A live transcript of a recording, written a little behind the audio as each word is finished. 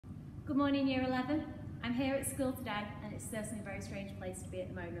Good morning, Year 11. I'm here at school today and it's certainly a very strange place to be at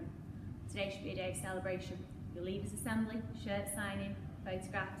the moment. Today should be a day of celebration. Your leavers assembly, shirt signing,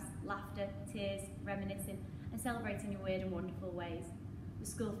 photographs, laughter, tears, reminiscing and celebrating in weird and wonderful ways. The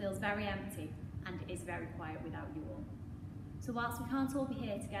school feels very empty and it is very quiet without you all. So whilst we can't all be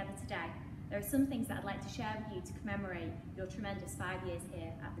here together today, there are some things that I'd like to share with you to commemorate your tremendous 5 years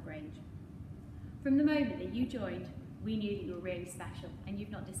here at the Grange. From the moment that you joined, we knew that you were really special and you've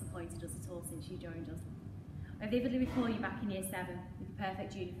not disappointed us at all since you joined us. I vividly recall you back in Year 7 with the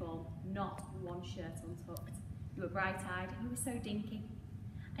perfect uniform, not one shirt untucked. You were bright-eyed and you were so dinky.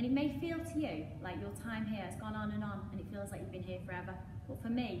 And it may feel to you like your time here has gone on and it feels like you've been here forever, but for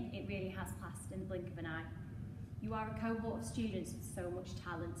me it really has passed in the blink of an eye. You are a cohort of students with so much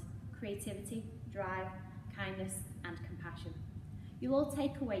talent, creativity, drive, kindness and compassion. You'll all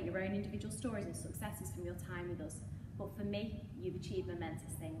take away your own individual stories and successes from your time with us, but for me, you've achieved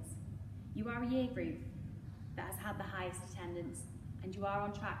momentous things. You are a year group that has had the highest attendance and you are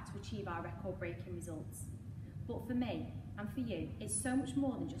on track to achieve our record-breaking results. But for me, and for you, it's so much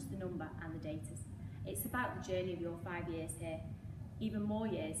more than just the number and the data. It's about the journey of your 5 years here, even more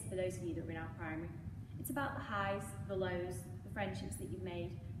years for those of you that were in our primary. It's about the highs, the lows, the friendships that you've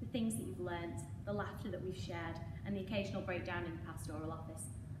made, the things that you've learnt, the laughter that we've shared, and the occasional breakdown in the pastoral office.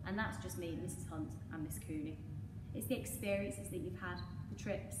 And that's just me, Mrs Hunt and Miss Cooney. It's the experiences that you've had, the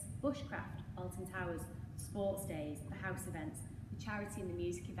trips, bushcraft, Alton Towers, sports days, the house events, the charity and the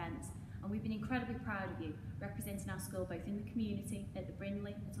music events, and we've been incredibly proud of you representing our school both in the community, at the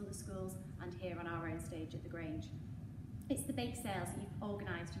Brindley, at other schools, and here on our own stage at the Grange. It's the bake sales that you've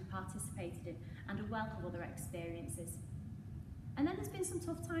organised and participated in, and a wealth of other experiences. And then there's been some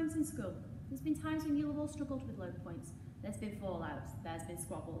tough times in school. There's been times when you'll have all struggled with low points. There's been fallouts, there's been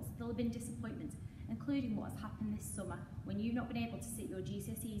squabbles, there'll have been disappointment, including what has happened this summer when you've not been able to sit your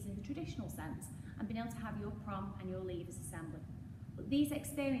GCSEs in the traditional sense and been able to have your prom and your leavers assembly. But these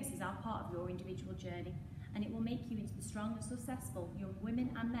experiences are part of your individual journey and it will make you into the strong and successful young women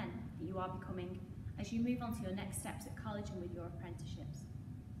and men that you are becoming as you move on to your next steps at college and with your apprenticeships.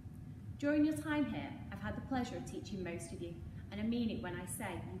 During your time here, I've had the pleasure of teaching most of you, and I mean it when I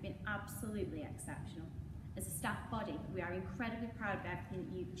say you've been absolutely exceptional. As a staff body, we are incredibly proud of everything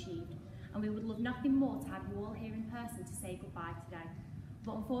that you've achieved, and we would love nothing more to have you all here in person to say goodbye today.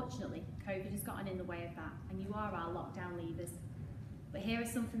 But unfortunately, COVID has gotten in the way of that, and you are our lockdown leavers. But here are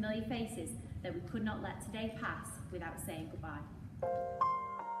some familiar faces that we could not let today pass without saying goodbye.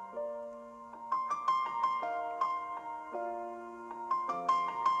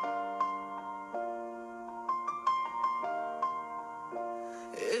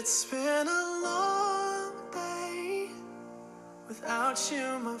 It's been a long day without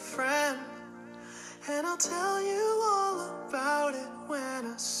you, my friend, and I'll tell you all about it when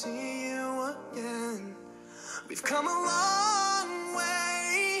I see you again. We've come a long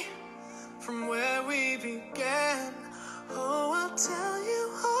way from where we began. Oh, I'll tell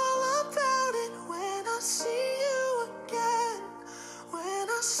you all about it when I see you again. When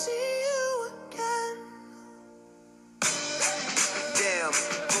I see you again. Damn,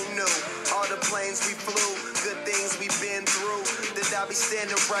 who knew? All the planes we flew, good things we've been through. That I'll be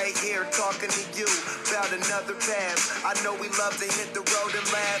standing right here talking to you about another path. I know we love to hit the road and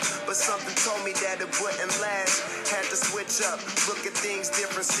laugh, but something told me that it wouldn't last. Had to switch up, look at things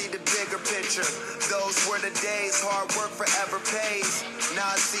different, see the bigger picture. Those were the days, hard work forever pays. Now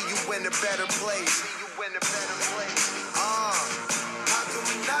I see you in a better place. How can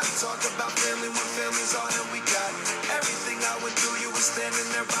we not talk about family when family's all that we got? Everything I went through, you were standing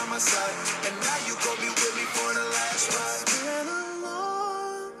there by my side, and now you gon' be with me for the last ride. It's been a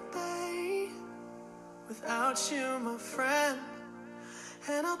long day without you, my friend,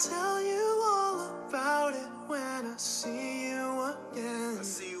 and I'll tell you all about it when I see you again.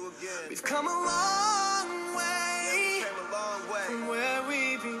 We've come a long way, from where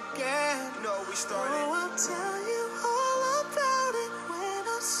we began. We started. Oh, I'll tell you all about it when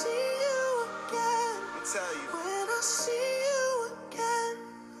I see you again. I'll tell you. When I see you again.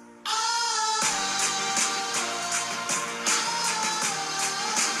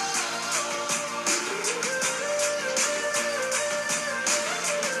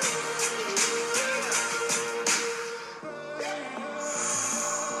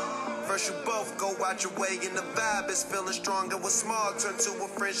 First you both go out your way and the vibe is feeling stronger. What's small turn to a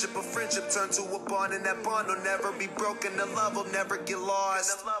friendship turn to a bond, and that bond will never be broken. The love will never get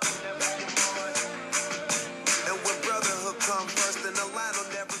lost. And when brotherhood comes first, then the line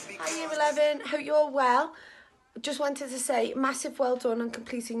will never be. Hi Year 11, hope you're all well. Just wanted to say massive well done on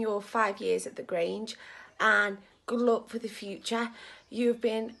completing your 5 years at the Grange and good luck for the future. You've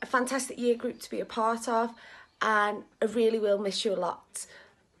been a fantastic year group to be a part of, and I really will miss you a lot.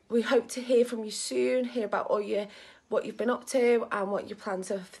 We hope to hear from you soon, hear about what you've been up to and what your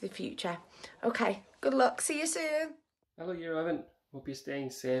plans are for the future. Okay, good luck. See you soon. Hello Year 11. Hope you're staying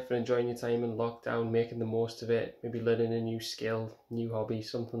safe and enjoying your time in lockdown, making the most of it, maybe learning a new skill, new hobby,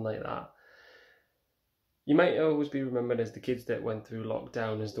 something like that. You might always be remembered as the kids that went through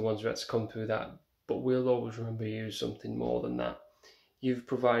lockdown, as the ones who had to come through that, but we'll always remember you as something more than that. You've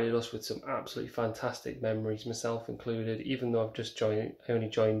provided us with some absolutely fantastic memories, myself included, even though I only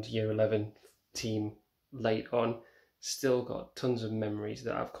joined Year 11 team late on, still got tons of memories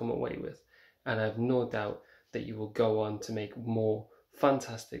that I've come away with, and I have no doubt that you will go on to make more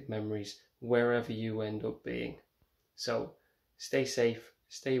fantastic memories wherever you end up being. So stay safe,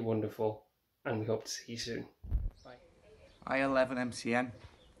 stay wonderful, and we hope to see you soon. Bye. I11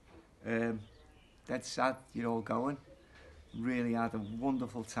 MCN. Dead sad you're all going. Really had a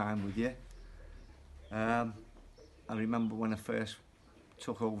wonderful time with you. I remember when I first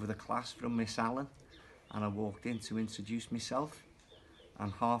took over the class from Miss Allen and I walked in to introduce myself,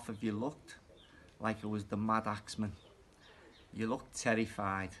 and half of you looked like I was the Mad Axeman. You looked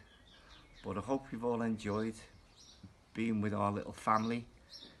terrified, but I hope you've all enjoyed being with our little family.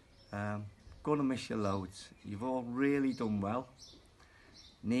 Gonna miss you loads. You've all really done well.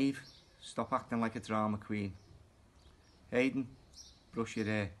 Neve, stop acting like a drama queen. Hayden, brush your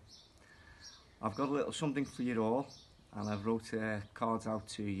hair. I've got a little something for you all, and I've wrote cards out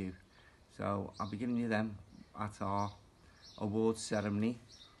to you. So I'll be giving you them at our awards ceremony.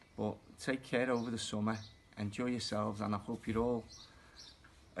 But take care over the summer, enjoy yourselves, and I hope you all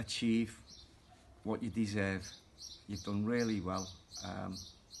achieve what you deserve. You've done really well.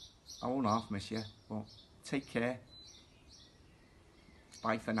 I won't half miss you, but take care.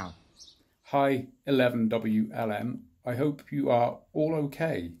 Bye for now. Hi 11WLM. I hope you are all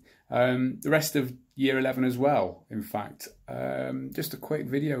okay. The rest of Year 11 as well, in fact. Just a quick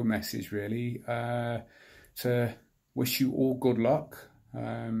video message really to wish you all good luck.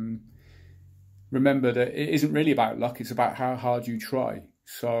 Remember that it isn't really about luck, it's about how hard you try.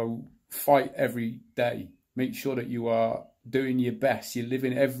 So fight every day. Make sure that you are doing your best. You're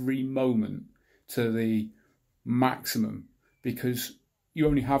living every moment to the maximum, because you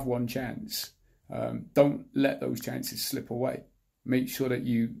only have one chance. Don't let those chances slip away. Make sure that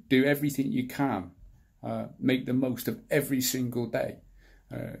you do everything you can. Make the most of every single day,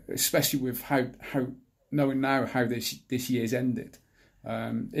 especially with how knowing now how this year's ended.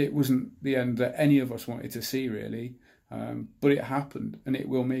 It wasn't the end that any of us wanted to see really, but it happened, and it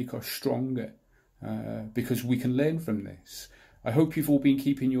will make us stronger because we can learn from this. I hope you've all been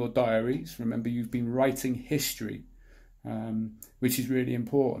keeping your diaries. Remember, you've been writing history, which is really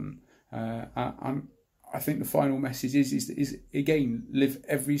important. And I think the final message is again, live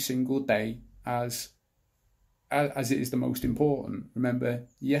every single day as it is the most important. Remember,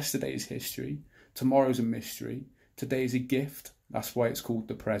 yesterday is history, tomorrow's a mystery, today is a gift. That's why it's called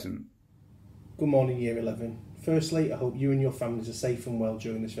the present. Good morning, Year 11. Firstly, I hope you and your families are safe and well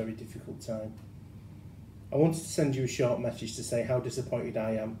during this very difficult time. I wanted to send you a short message to say how disappointed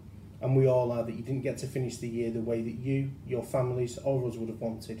I am, and we all are, that you didn't get to finish the year the way that you, your families, or us would have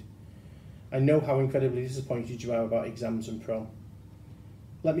wanted. I know how incredibly disappointed you are about exams and prom.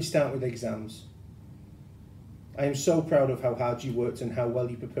 Let me start with exams. I am so proud of how hard you worked and how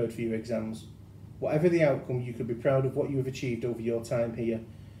well you prepared for your exams. Whatever the outcome, you could be proud of what you have achieved over your time here.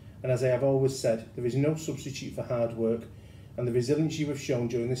 And as I have always said, there is no substitute for hard work, and the resilience you have shown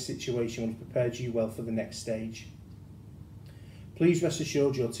during this situation will have prepared you well for the next stage. Please rest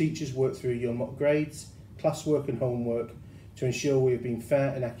assured your teachers work through your mock grades, classwork and homework to ensure we have been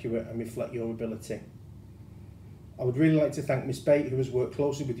fair and accurate and reflect your ability. I would really like to thank Miss Bate, who has worked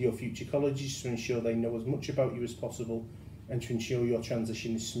closely with your future colleges to ensure they know as much about you as possible and to ensure your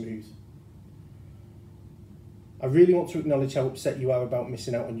transition is smooth. I really want to acknowledge how upset you are about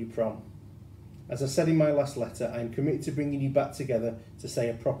missing out on your prom. As I said in my last letter, I am committed to bringing you back together to say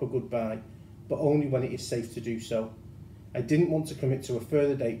a proper goodbye, but only when it is safe to do so. I didn't want to commit to a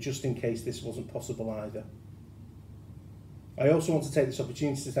further date just in case this wasn't possible either. I also want to take this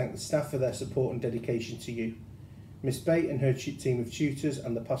opportunity to thank the staff for their support and dedication to you. Miss Bate and her team of tutors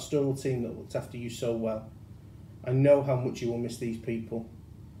and the pastoral team that looked after you so well. I know how much you will miss these people.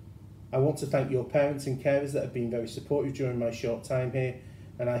 I want to thank your parents and carers that have been very supportive during my short time here,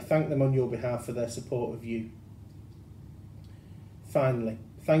 and I thank them on your behalf for their support of you. Finally,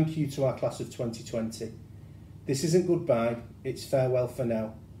 thank you to our class of 2020. This isn't goodbye, it's farewell for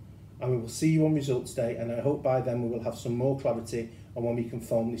now. And we will see you on results day, and I hope by then we will have some more clarity on when we can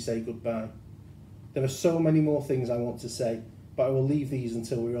formally say goodbye. There are so many more things I want to say, but but I will leave these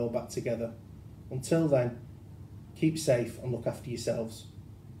until we're all back together. Until then, keep safe and look after yourselves.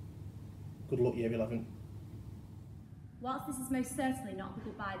 Good luck, Year 11. Whilst this is most certainly not the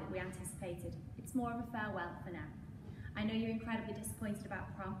goodbye that we anticipated, it's more of a farewell for now. I know you're incredibly disappointed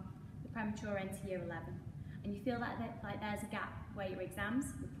about prom, the premature end to Year 11, and you feel like there's a gap where your exams,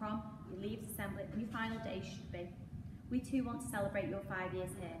 your prom, your leaves assembly and your final days should be. We too want to celebrate your 5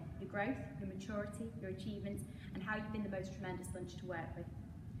 years here, your growth, your maturity, your achievements, and how you've been the most tremendous bunch to work with.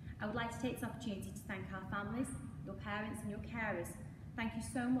 I would like to take this opportunity to thank our families, your parents and your carers. Thank you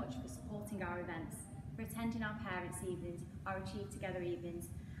so much for supporting our events, for attending our parents' evenings, our Achieve Together evenings,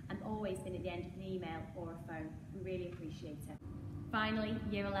 and always been at the end of an email or a phone. We really appreciate it. Finally,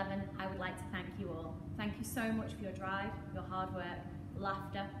 Year 11, I would like to thank you all. Thank you so much for your drive, your hard work, the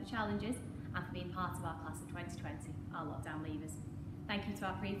laughter, the challenges, and for being part of our class of 2020, our lockdown leavers. Thank you to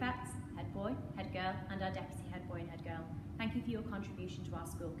our prefects, head boy, head girl, and our deputy head boy and head girl. Thank you for your contribution to our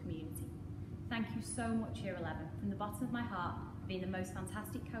school community. Thank you so much, Year 11, from the bottom of my heart, for being the most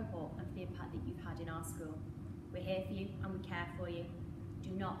fantastic cohort and for the impact that you've had in our school. We're here for you and we care for you. Do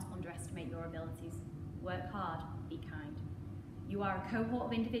not underestimate your abilities. Work hard, be kind. You are a cohort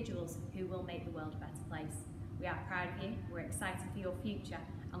of individuals who will make the world a better place. We are proud of you, we're excited for your future,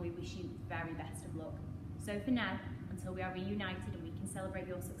 and we wish you the very best of luck. So for now, until we are reunited and we can celebrate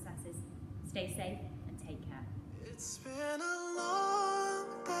your successes, stay safe and take care. It's been a long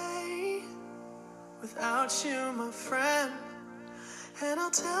day without you, my friend, and I'll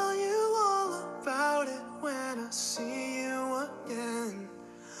tell you all about it when I see you again.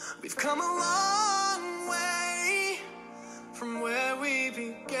 We've come a long